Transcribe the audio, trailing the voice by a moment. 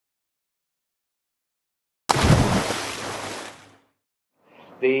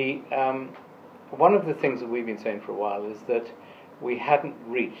The one of the things that we've been saying for a while is that we hadn't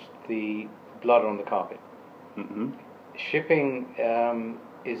reached the blood on the carpet. Mm-hmm. Shipping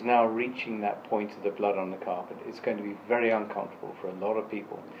is now reaching that point of the blood on the carpet. It's going to be very uncomfortable for a lot of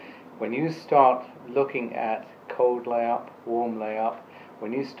people. When you start looking at cold layup, warm layup,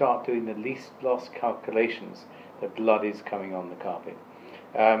 when you start doing the least loss calculations, the blood is coming on the carpet.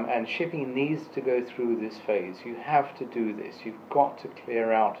 And shipping needs to go through this phase. You have to do this. You've got to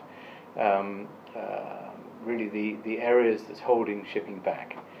clear out really the areas that's holding shipping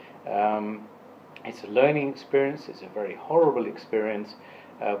back. It's a learning experience. It's a very horrible experience,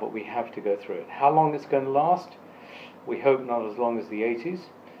 but we have to go through it. How long it's going to last? We hope not as long as the 80s,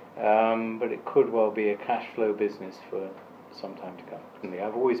 but it could well be a cash flow business for some time to come.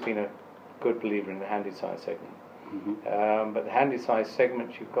 I've always been a good believer in the handy-size segment. Mm-hmm. But the handy-size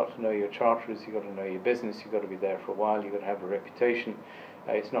segment, you've got to know your charterers, you've got to know your business, you've got to be there for a while, you've got to have a reputation.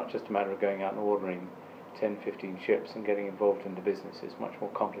 It's not just a matter of going out and ordering 10, 15 ships and getting involved in the business. It's much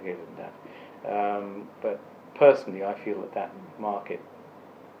more complicated than that. But personally, I feel that that market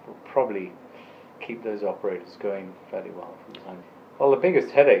will probably keep those operators going fairly well from time. Well, the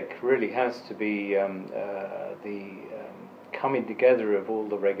biggest headache really has to be the coming together of all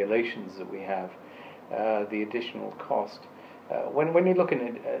the regulations that we have, the additional cost. When you're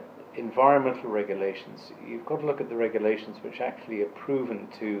looking at environmental regulations, you've got to look at the regulations which actually are proven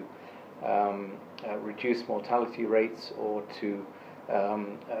to reduce mortality rates or to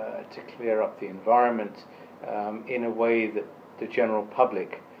clear up the environment in a way that the general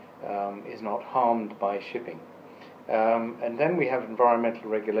public is not harmed by shipping. And then we have environmental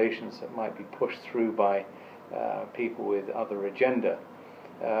regulations that might be pushed through by people with other agenda,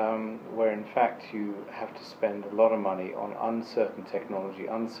 where in fact you have to spend a lot of money on uncertain technology,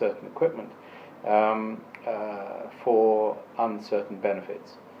 uncertain equipment, for uncertain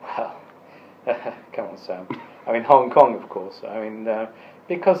benefits. Well, come on, Sam. I mean, Hong Kong, of course. I mean,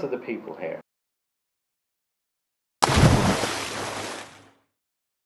 because of the people here.